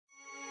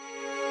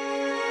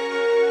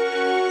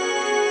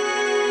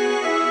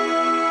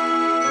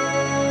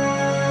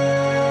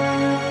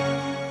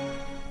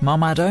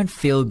Mom, I don't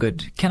feel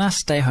good. Can I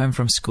stay home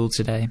from school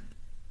today?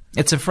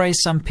 It's a phrase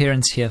some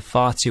parents hear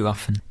far too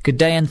often. Good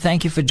day and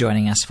thank you for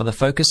joining us for the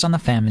Focus on the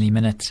Family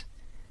Minute.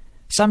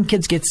 Some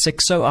kids get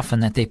sick so often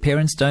that their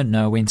parents don't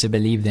know when to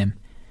believe them.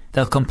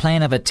 They'll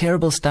complain of a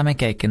terrible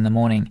stomachache in the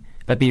morning,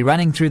 but be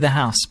running through the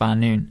house by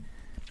noon.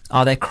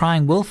 Are they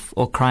crying wolf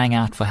or crying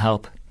out for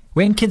help?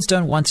 When kids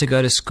don't want to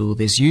go to school,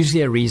 there's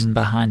usually a reason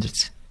behind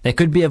it. They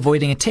could be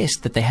avoiding a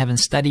test that they haven't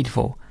studied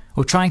for,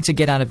 or trying to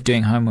get out of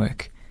doing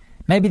homework.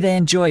 Maybe they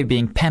enjoy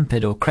being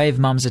pampered or crave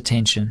mom's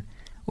attention,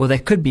 or they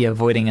could be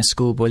avoiding a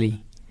school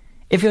bully.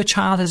 If your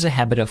child has a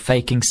habit of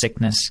faking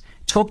sickness,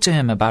 talk to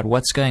him about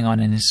what's going on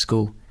in his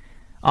school.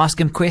 Ask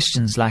him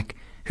questions like,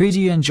 who do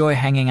you enjoy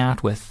hanging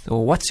out with,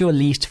 or what's your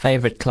least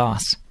favorite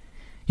class?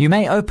 You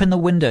may open the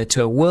window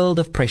to a world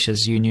of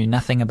pressures you knew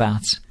nothing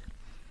about.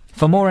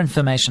 For more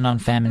information on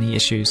family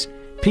issues,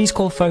 please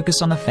call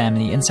Focus on the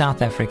Family in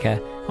South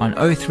Africa on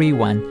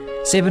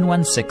 031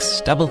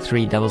 716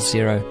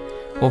 3300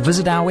 or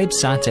visit our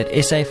website at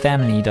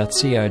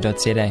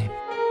safamily.co.za.